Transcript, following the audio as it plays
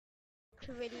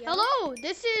video. Hello,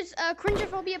 this is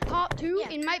Cringeophobia Part 2.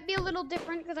 Yeah. It might be a little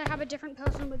different because I have a different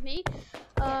person with me.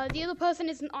 The other person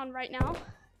isn't on right now.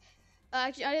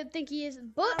 Actually, I don't think he is,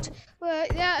 but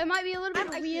yeah, it might be a little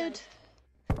bit weird.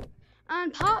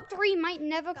 And Part 3 might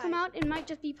never come out. It might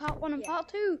just be Part 1 and Part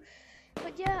 2.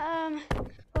 But yeah,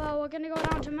 well, we're gonna go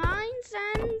down to mines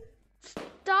and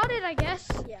start it, I guess.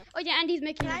 Yeah. Oh yeah, and he's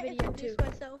making a video too.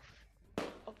 Myself?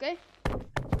 Okay.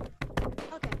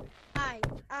 Okay. Hi.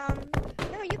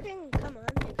 No, you can come on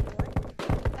if you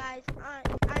want. Guys,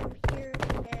 I'm here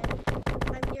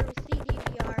and I'm here with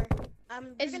CDVR.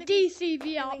 It's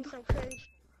DCVR. Doing some cringe.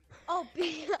 Oh,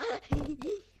 wait,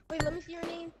 let me see your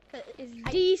name. It's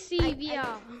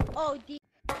DCVR. Oh, D.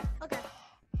 Okay.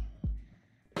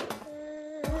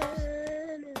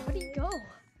 Where'd he go?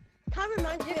 Kind of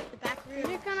reminds me of the back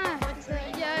room.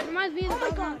 Yeah, it reminds me of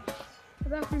the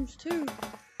bathrooms too. Wait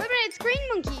a minute, it's Green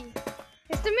Monkey.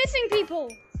 It's the missing people.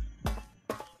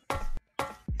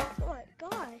 Oh my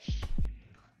gosh.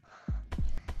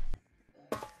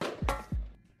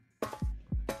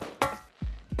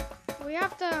 We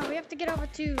have to get over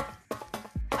to.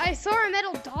 I saw a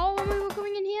metal doll when we were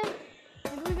going in here.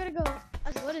 Maybe we gotta go.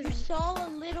 What is You saw a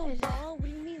little doll? What do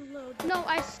you mean little doll? No,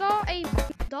 I saw a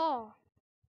doll.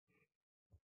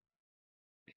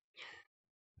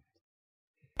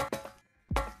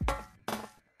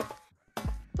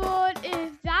 But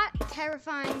if that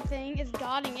terrifying thing is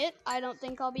guarding it, I don't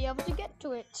think I'll be able to get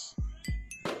to it.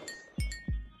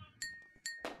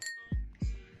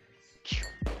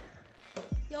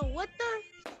 Yo, what the?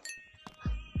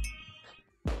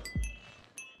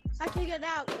 I can get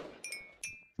out.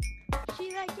 See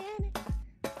that again?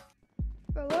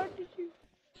 Bro, what did you?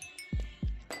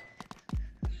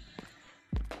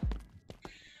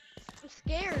 I'm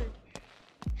scared.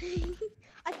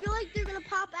 I feel like they're gonna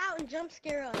pop out and jump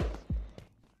scare us.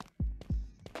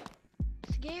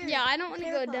 Scared. Yeah, I don't want to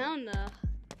go down there.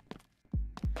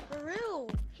 For real.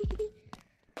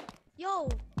 Yo,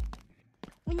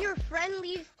 when your friend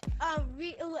leaves,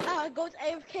 goes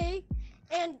AFK,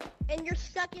 and you're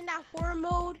stuck in that horror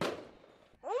mode.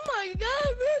 Oh my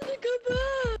God, where's it come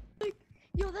back?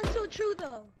 Yo, that's so true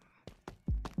though.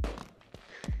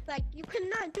 Like, you could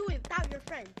not do it without your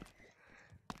friend.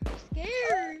 I'm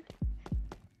scared.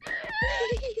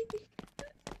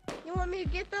 You want me to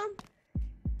get them?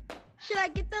 Should I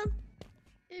get them?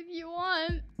 If you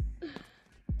want. I'm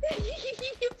scared.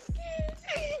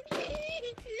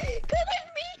 Come with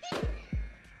me.